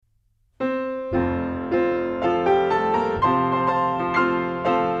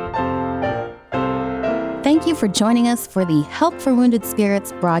you for joining us for the Help for Wounded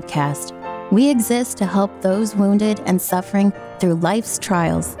Spirits broadcast. We exist to help those wounded and suffering through life's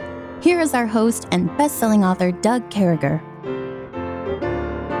trials. Here is our host and best-selling author, Doug Carriger.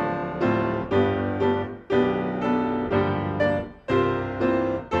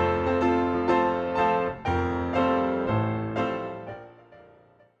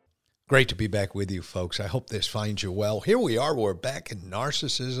 Great to be back with you, folks. I hope this finds you well. Here we are. We're back in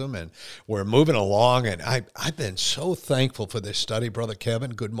narcissism, and we're moving along. And I've been so thankful for this study, Brother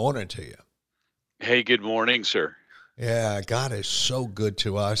Kevin. Good morning to you. Hey, good morning, sir. Yeah, God is so good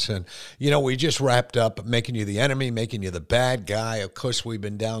to us. And, we just wrapped up making you the enemy, making you the bad guy. Of course, we've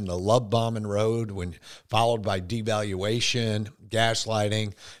been down the love bombing road, followed by devaluation,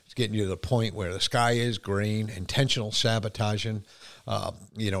 gaslighting. It's getting you to the point where the sky is green, intentional sabotaging.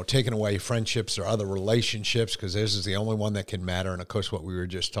 Taking away friendships or other relationships, because this is the only one that can matter. And of course, what we were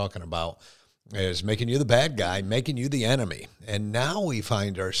just talking about is making you the bad guy, making you the enemy. And now we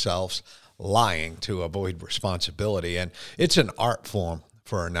find ourselves lying to avoid responsibility. And it's an art form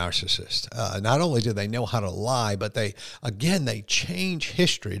for a narcissist. Not only do they know how to lie, but they change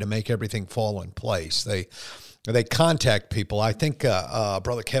history to make everything fall in place. They contact people. I think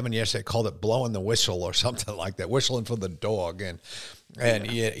Brother Kevin yesterday called it blowing the whistle or something like that, whistling for the dog. And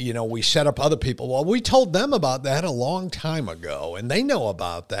we set up other people. Well, we told them about that a long time ago, and they know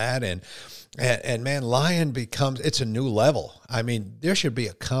about that. And man, lying it's a new level. I mean, there should be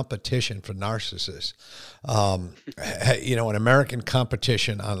a competition for narcissists. An American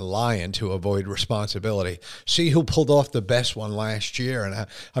competition on lying to avoid responsibility. See who pulled off the best one last year. And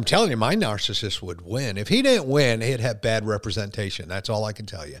I'm telling you, my narcissist would win. If he didn't win, he'd have bad representation. That's all I can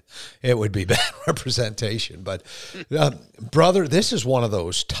tell you. It would be bad representation. But brother, this is one of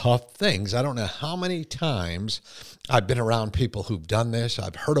those tough things. I don't know how many times I've been around people who've done this.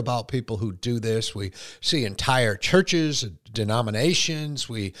 I've heard about people who do this. We see entire churches, denominations.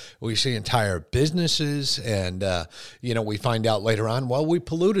 We see entire businesses, and we find out later on, well, we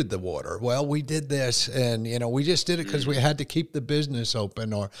polluted the water. Well, we did this, and we just did it because we had to keep the business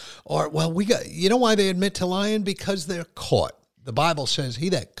open, or well, we got. You know why they admit to lying? Because they're caught. The Bible says, "He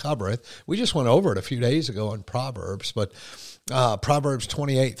that covereth." We just went over it a few days ago in Proverbs, but. Proverbs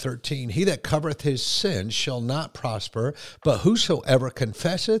 28:13, he that covereth his sins shall not prosper, but whosoever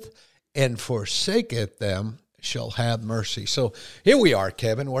confesseth and forsaketh them shall have mercy. So here we are,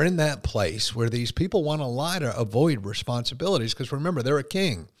 Kevin. We're in that place where these people want to lie to avoid responsibilities, because remember, they're a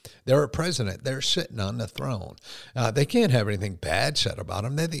king. They're a president. They're sitting on the throne. They can't have anything bad said about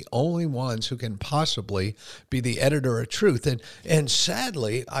them. They're the only ones who can possibly be the editor of truth. And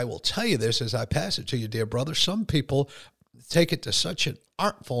sadly, I will tell you this as I pass it to you, dear brother, some people take it to such an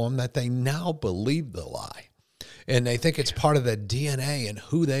art form that they now believe the lie. And they think it's part of the DNA and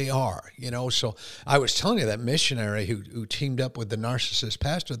who they are, So I was telling you that missionary who teamed up with the narcissist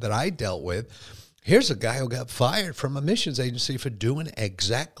pastor that I dealt with, here's a guy who got fired from a missions agency for doing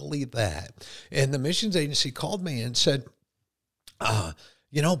exactly that. And the missions agency called me and said,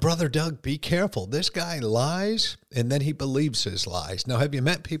 Brother Doug, be careful. This guy lies, and then he believes his lies. Now, have you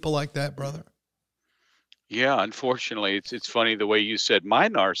met people like that, brother? Yeah, unfortunately, it's funny the way you said my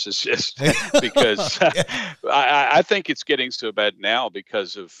narcissist, because I think it's getting so bad now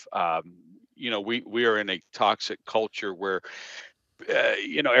because of we are in a toxic culture where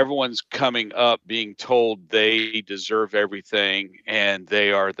everyone's coming up being told they deserve everything and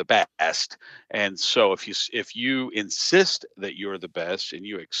they are the best. And so if you insist that you're the best and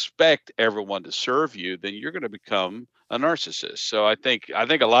you expect everyone to serve you, then you're going to become a narcissist. So I think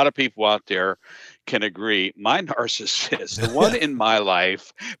a lot of people out there can agree. My narcissist, the one in my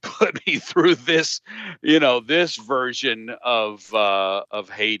life, put me through this, this version of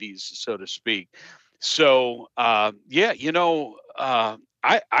Hades, so to speak. So I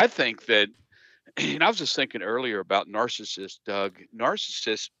think that, and I was just thinking earlier about narcissists, Doug.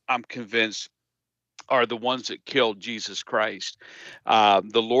 Narcissists, I'm convinced, are the ones that killed Jesus Christ. The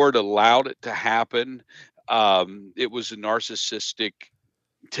Lord allowed it to happen. It was a narcissistic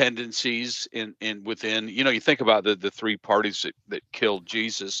tendencies in within. You think about the three parties that killed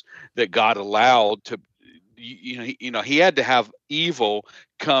Jesus, that God allowed to. He had to have evil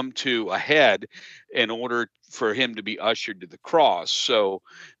come to a head in order for him to be ushered to the cross. So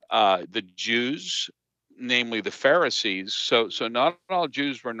the Jews, namely the Pharisees, so not all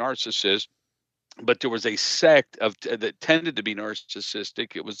Jews were narcissists, but there was a sect that tended to be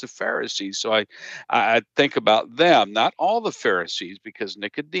narcissistic. It was the Pharisees. So I think about them, not all the Pharisees, because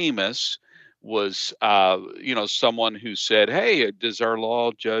Nicodemus was someone who said, "Hey, does our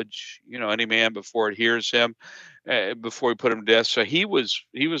law judge any man before it hears him, before we put him to death?" So he was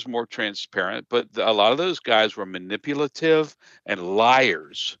more transparent, but a lot of those guys were manipulative and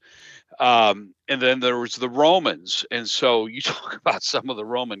liars. And then there was the Romans. And so you talk about some of the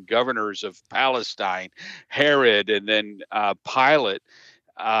Roman governors of Palestine, Herod, and then Pilate,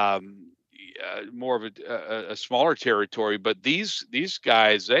 more of a smaller territory. But these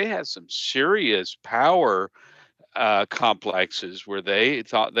guys, they had some serious power complexes where they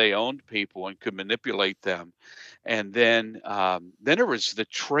thought they owned people and could manipulate them. And then there was the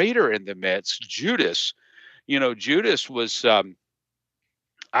traitor in the midst, Judas. Judas was,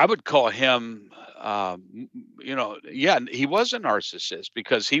 I would call him, yeah, he was a narcissist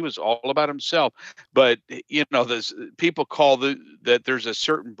because he was all about himself. But there's people call that there's a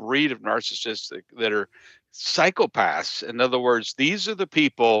certain breed of narcissists that are psychopaths. In other words, these are the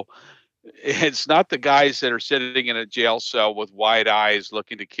people. It's not the guys that are sitting in a jail cell with wide eyes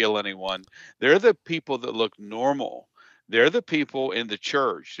looking to kill anyone. They're the people that look normal. They're the people in the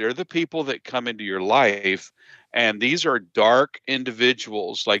church. They're the people that come into your life. And these are dark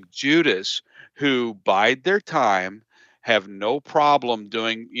individuals like Judas who bide their time, have no problem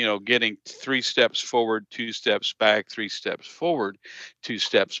doing, getting 3 steps forward, 2 steps back, 3 steps forward, 2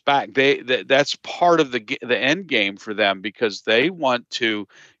 steps back. That's part of the end game for them because they want to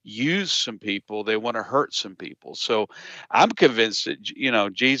use some people. They want to hurt some people. So I'm convinced that,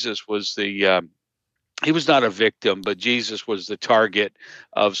 Jesus was he was not a victim, but Jesus was the target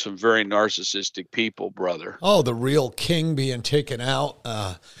of some very narcissistic people, brother. Oh, the real king being taken out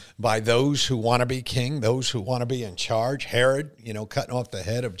by those who want to be king, those who want to be in charge. Herod, cutting off the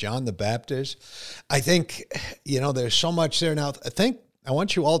head of John the Baptist. I think, there's so much there. Now, I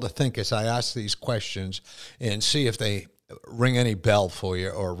want you all to think as I ask these questions and see if they ring any bell for you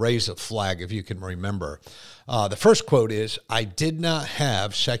or raise a flag if you can remember. The first quote is, "I did not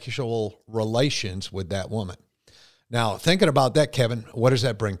have sexual relations with that woman." Now, thinking about that, Kevin, what does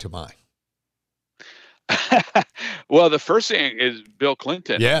that bring to mind? Well, the first thing is Bill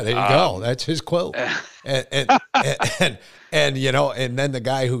Clinton. Yeah, there you go. That's his quote. And then the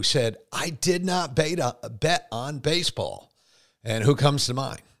guy who said, "I did not bet on baseball." And who comes to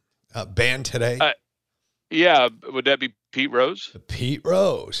mind? Banned today? Yeah, would that be Pete Rose? Pete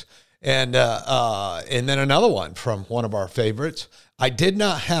Rose. And then another one from one of our favorites. "I did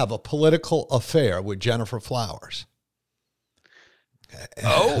not have a political affair with Jennifer Flowers."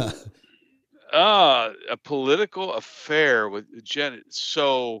 Oh, a political affair with Jen.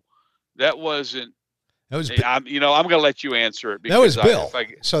 So that wasn't. That was. I'm going to let you answer it. That was Bill.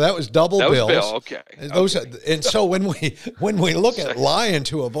 So that was double That was bills. Bill. Okay. And so when we look at lying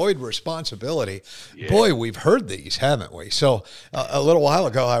to avoid responsibility, boy, we've heard these, haven't we? So a little while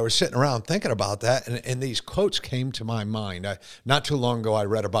ago, I was sitting around thinking about that, and these quotes came to my mind. Not too long ago, I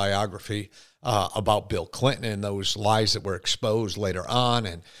read a biography about Bill Clinton and those lies that were exposed later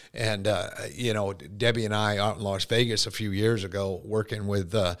on. And Debbie and I out in Las Vegas a few years ago working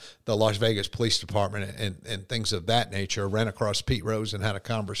with the Las Vegas Police Department and things of that nature, ran across Pete Rose and had a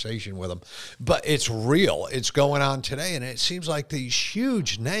conversation with him. But it's real. It's going on today, and it seems like these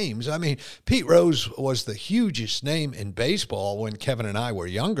huge names. I mean, Pete Rose was the hugest name in baseball when Kevin and I were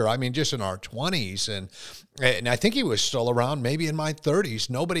younger. I mean, just in our 20s. And I think he was still around, maybe in my 30s.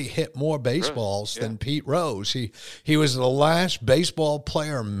 Nobody hit more baseballs than Pete Rose. He was the last baseball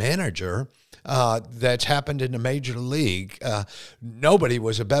player manager that's happened in the major league. Nobody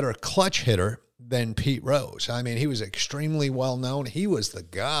was a better clutch hitter than Pete Rose. I mean, he was extremely well known. He was the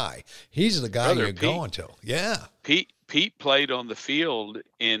guy. He's the guy you're going to. Yeah. Pete played on the field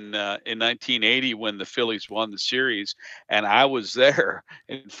in 1980 when the Phillies won the series, and I was there.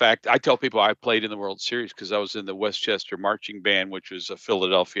 In fact, I tell people I played in the World Series because I was in the Westchester Marching Band, which was a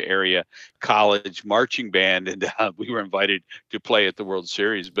Philadelphia area college marching band, and we were invited to play at the World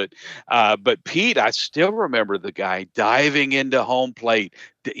Series. But Pete, I still remember the guy diving into home plate.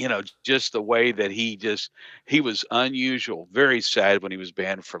 Just the way that he was unusual. Very sad when he was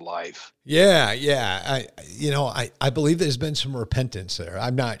banned for life. Yeah. I believe there's been some repentance there.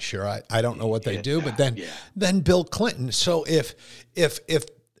 I'm not sure. I don't know what they do, but then Bill Clinton. So if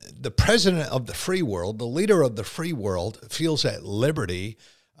the president of the free world, the leader of the free world, feels at liberty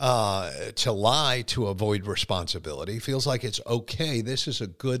to lie to avoid responsibility, feels like it's okay, this is a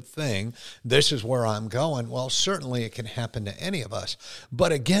good thing, this is where I'm going, well, certainly it can happen to any of us.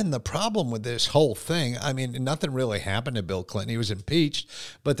 But again, the problem with this whole thing, I mean, nothing really happened to Bill Clinton. He was impeached,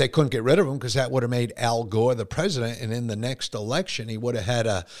 but they couldn't get rid of him because that would have made Al Gore the president, and in the next election, he would have had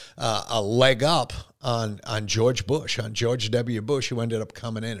a leg up on George Bush, on George W. Bush, who ended up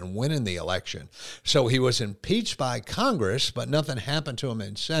coming in and winning the election. So he was impeached by Congress, but nothing happened to him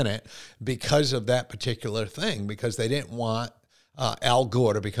in Senate because of that particular thing, because they didn't want Al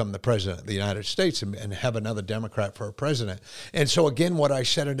Gore to become the president of the United States and have another Democrat for a president. And so again, what I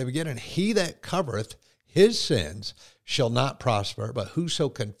said in the beginning, he that covereth his sins shall not prosper, but whoso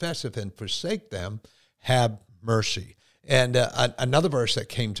confesseth and forsake them have mercy. And another verse that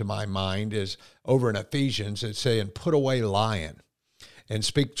came to my mind is over in Ephesians. It's saying, put away lying and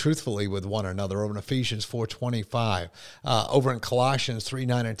speak truthfully with one another, over in Ephesians 4:25. Over in Colossians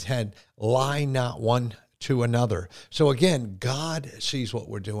 3:9 and 10, lie not one to another. So again, God sees what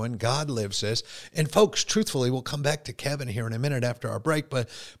we're doing. God lives this. And folks, truthfully, we'll come back to Kevin here in a minute after our break, but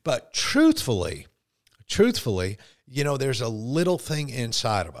truthfully, there's a little thing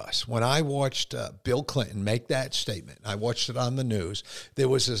inside of us. When I watched Bill Clinton make that statement, I watched it on the news, there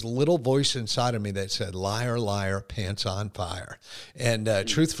was this little voice inside of me that said, liar, liar, pants on fire. And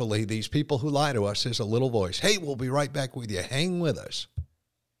truthfully, these people who lie to us, there's a little voice. Hey, we'll be right back with you. Hang with us.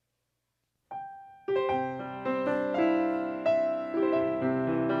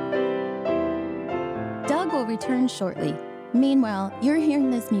 Doug will return shortly. Meanwhile, you're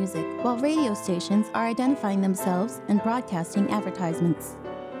hearing this music while radio stations are identifying themselves and broadcasting advertisements.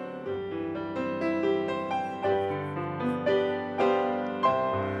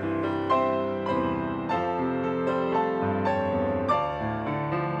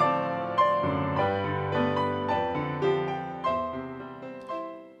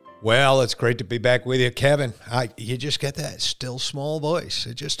 Well, it's great to be back with you, Kevin. You just get that still small voice.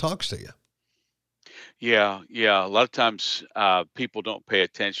 It just talks to you. Yeah, yeah. A lot of times, people don't pay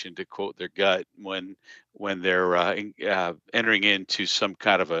attention to quote their gut when they're entering into some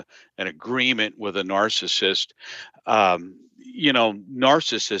kind of an agreement with a narcissist.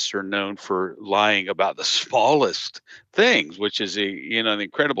 Narcissists are known for lying about the smallest things, which is an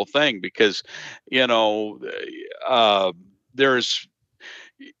incredible thing because, there's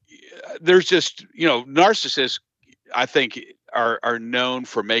just narcissists, I think, are known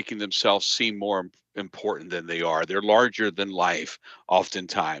for making themselves seem more important than they are. They're larger than life.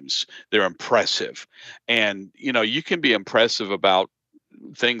 Oftentimes they're impressive, and you can be impressive about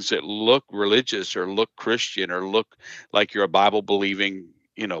things that look religious or look Christian or look like you're a Bible believing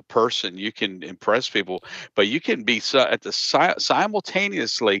person. You can impress people, but you can be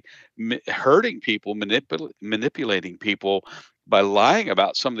simultaneously hurting people, manipulating people by lying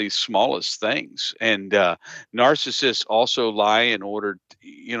about some of these smallest things. And narcissists also lie in order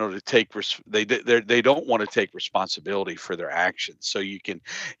to take they don't want to take responsibility for their actions. So you can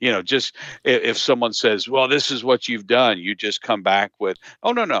just if someone says, well, this is what you've done, you just come back with,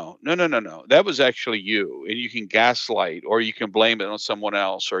 oh, no, that was actually you. And you can gaslight, or you can blame it on someone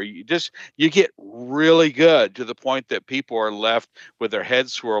else, or you get really good to the point that people are left with their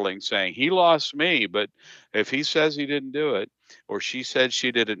heads swirling saying, he lost me, but if he says he didn't do it, or she said she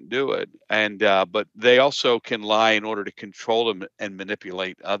didn't do it. And but they also can lie in order to control them and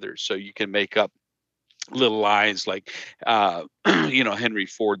manipulate others. So you can make up little lies like Henry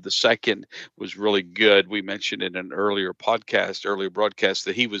Ford II was really good. We mentioned in an earlier broadcast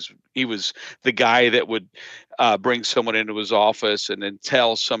that he was the guy that would bring someone into his office and then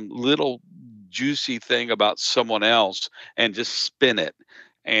tell some little juicy thing about someone else and just spin it.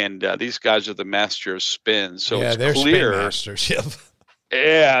 And these guys are the master of spin. So yeah, it's they're clear. Spin masters. Yep.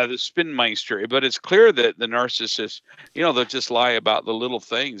 Yeah, the spin meister. But it's clear that the narcissists, they'll just lie about the little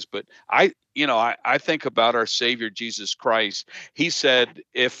things. But I think about our Savior Jesus Christ. He said,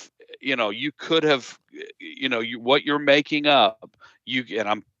 if you could have, what you're making up,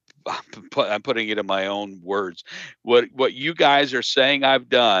 I'm putting it in my own words. What you guys are saying I've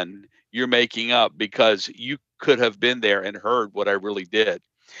done, you're making up because you could have been there and heard what I really did.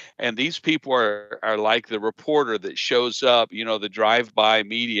 And these people are like the reporter that shows up, the drive-by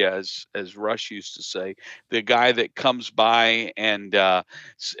media, as Rush used to say, the guy that comes by and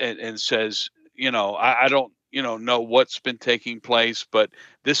says, I don't, know what's been taking place, but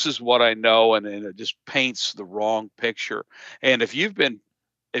this is what I know, and it just paints the wrong picture. And if you've been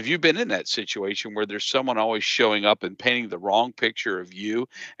in that situation where there's someone always showing up and painting the wrong picture of you,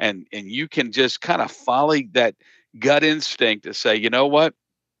 and you can just kind of follow that gut instinct to say, you know what?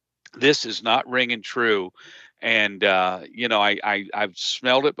 This is not ringing true. And, I've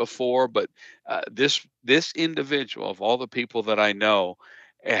smelled it before, but this individual, of all the people that I know,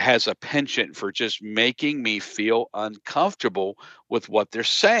 has a penchant for just making me feel uncomfortable with what they're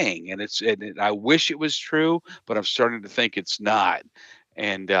saying. And I wish it was true, but I'm starting to think it's not.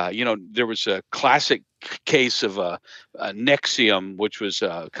 And there was a classic case of a Nexium, which was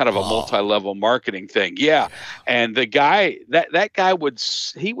kind of a multi-level marketing thing. Yeah. And the guy, that guy would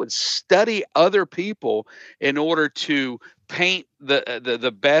study other people in order to paint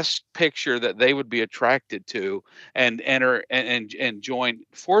the best picture that they would be attracted to and enter and join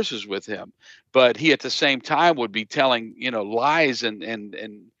forces with him. But he at the same time would be telling, lies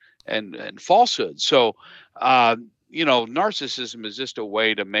and falsehoods. So, narcissism is just a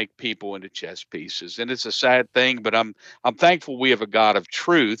way to make people into chess pieces, and it's a sad thing. But I'm thankful we have a God of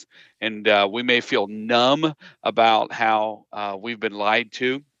truth, and we may feel numb about how we've been lied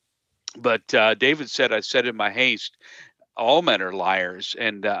to. But David said, "I said in my haste, all men are liars,"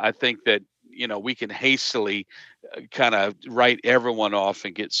 and I think that we can hastily kind of write everyone off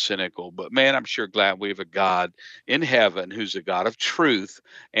and get cynical. But man, I'm sure glad we have a God in heaven who's a God of truth,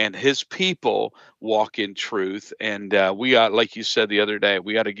 and his people walk in truth. And we ought, like you said the other day,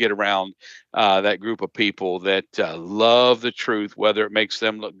 we ought to get around that group of people that love the truth, whether it makes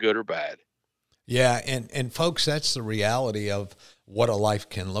them look good or bad. Yeah, and folks, that's the reality of what a life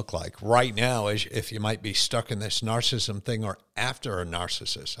can look like. Right now, if you might be stuck in this narcissism thing or after a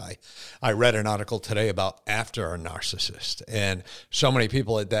narcissist. I read an article today about after a narcissist, and so many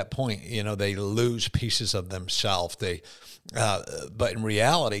people at that point, they lose pieces of themselves. But in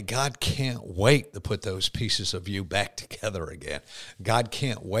reality, God can't wait to put those pieces of you back together again. God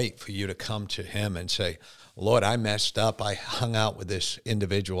can't wait for you to come to him and say, Lord, I messed up. I hung out with this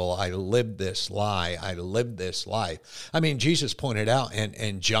individual. I lived this lie. I lived this life. I mean, Jesus pointed out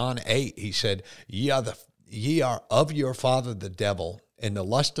in John 8, he said, ye are of your father the devil, and the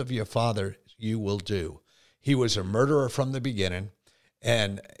lust of your father you will do. He was a murderer from the beginning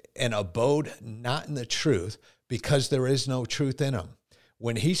and abode not in the truth, because there is no truth in him.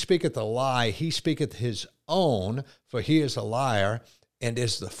 When he speaketh a lie, he speaketh his own, for he is a liar and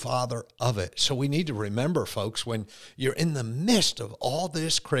is the father of it. So we need to remember, folks, when you're in the midst of all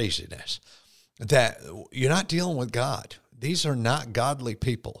this craziness, that you're not dealing with God. These are not godly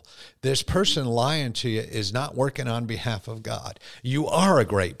people. This person lying to you is not working on behalf of God. You are a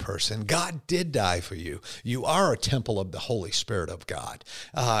great person. God did die for you. You are a temple of the Holy Spirit of God.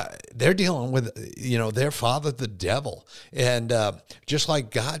 They're dealing with, their father, the devil. And just like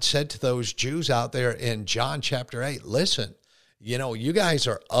God said to those Jews out there in John chapter 8, listen, you guys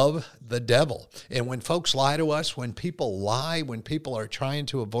are of the devil. And when folks lie to us, when people lie, when people are trying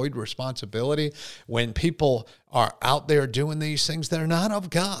to avoid responsibility, when people are out there doing these things, they're not of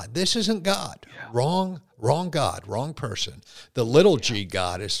God. This isn't God. Yeah. Wrong God, wrong person. The little g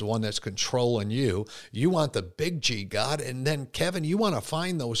God is the one that's controlling you. You want the big G God. And then, Kevin, you want to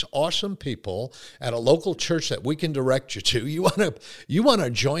find those awesome people at a local church that we can direct you to. You want to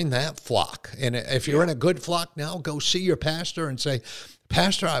join that flock. And if you're in a good flock now, go see your pastor and say,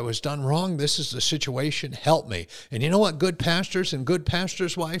 Pastor, I was done wrong. This is the situation. Help me. And you know what good pastors and good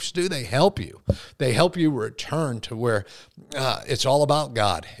pastors' wives do? They help you. They help you return to where it's all about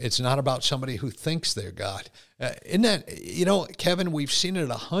God. It's not about somebody who thinks they're God. Isn't that, Kevin, we've seen it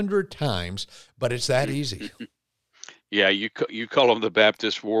 100 times, but it's that easy. Yeah, you call them the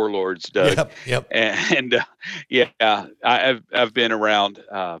Baptist warlords, Doug. Yep. And I've been around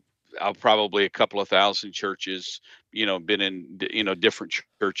probably a couple of thousand churches, been in, different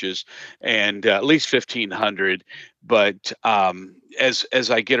churches, and at least 1,500. But as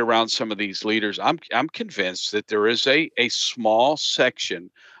I get around some of these leaders, I'm convinced that there is a small section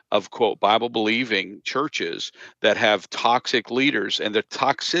of, quote, Bible believing churches that have toxic leaders, and the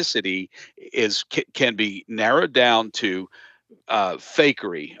toxicity can be narrowed down to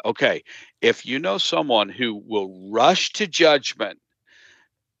fakery. Okay, if you know someone who will rush to judgment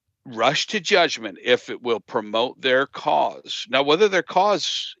if it will promote their cause. Now, whether their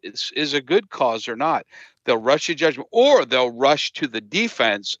cause is a good cause or not, they'll rush to judgment, or they'll rush to the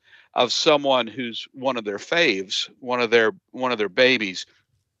defense of someone who's one of their faves, one of their babies.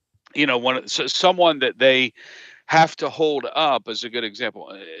 Someone that they have to hold up as a good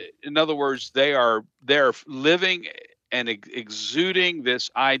example. In other words, they're living and exuding this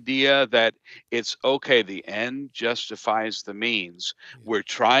idea that it's okay, the end justifies the means. We're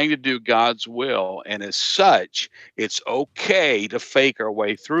trying to do God's will, and as such, it's okay to fake our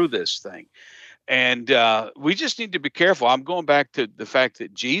way through this thing. And we just need to be careful. I'm going back to the fact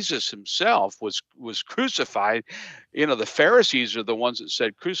that Jesus himself was crucified. The Pharisees are the ones that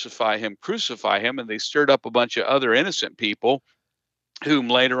said, crucify him, and they stirred up a bunch of other innocent people, whom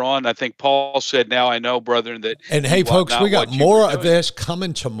later on, I think Paul said, now I know, brethren, that... And hey, folks, we got more of this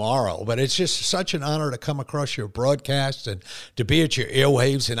coming tomorrow, but it's just such an honor to come across your broadcast and to be at your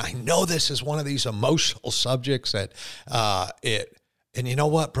airwaves. And I know this is one of these emotional subjects that And you know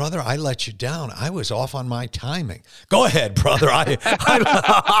what, brother? I let you down. I was off on my timing. Go ahead, brother. I'm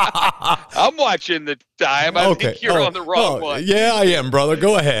watching the time. I think you're on the wrong one. Yeah, I am, brother.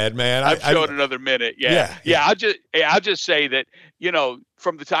 Go ahead, man. I've showed another minute. Yeah. I'll just say that,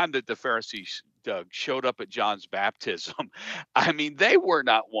 from the time that the Pharisees, Doug, showed up at John's baptism, I mean, they were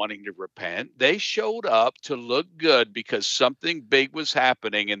not wanting to repent. They showed up to look good because something big was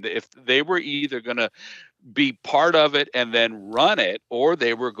happening. And if they were either going to be part of it and then run it, or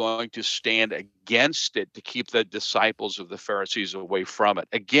they were going to stand against it to keep the disciples of the Pharisees away from it.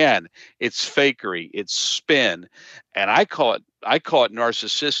 Again, it's fakery, it's spin, and I call it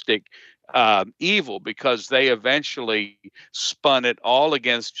narcissistic evil, because they eventually spun it all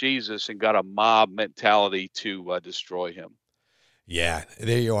against Jesus and got a mob mentality to destroy him. Yeah,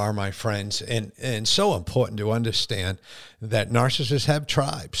 there you are, my friends, and so important to understand that narcissists have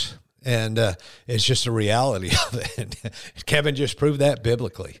tribes. And it's just a reality of it. Kevin just proved that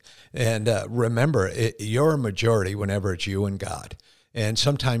biblically. And remember, you're a majority whenever it's you and God. And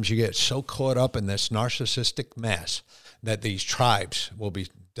sometimes you get so caught up in this narcissistic mess that these tribes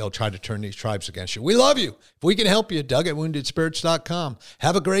they'll try to turn these tribes against you. We love you. If we can help you, Doug at woundedspirits.com.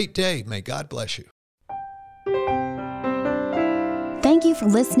 Have a great day. May God bless you. Thank you for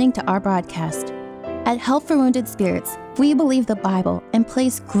listening to our broadcast. At Help for Wounded Spirits, we believe the Bible and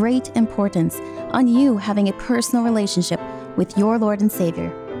place great importance on you having a personal relationship with your Lord and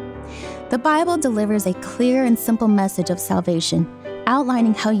Savior. The Bible delivers a clear and simple message of salvation,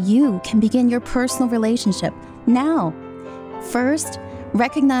 outlining how you can begin your personal relationship now. First,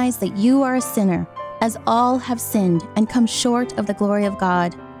 recognize that you are a sinner, as all have sinned and come short of the glory of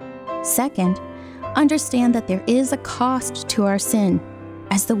God. Second, understand that there is a cost to our sin,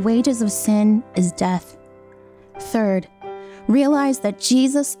 as the wages of sin is death. Third, realize that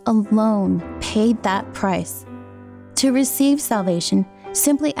Jesus alone paid that price. To receive salvation,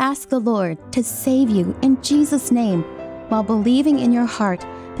 simply ask the Lord to save you in Jesus' name, while believing in your heart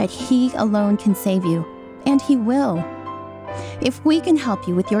that He alone can save you, and He will. If we can help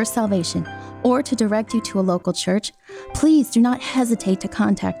you with your salvation, or to direct you to a local church, please do not hesitate to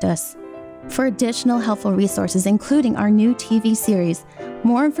contact us. For additional helpful resources, including our new TV series,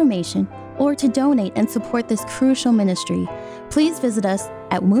 more information, or to donate and support this crucial ministry, please visit us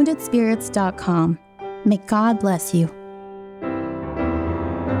at woundedspirits.com. May God bless you.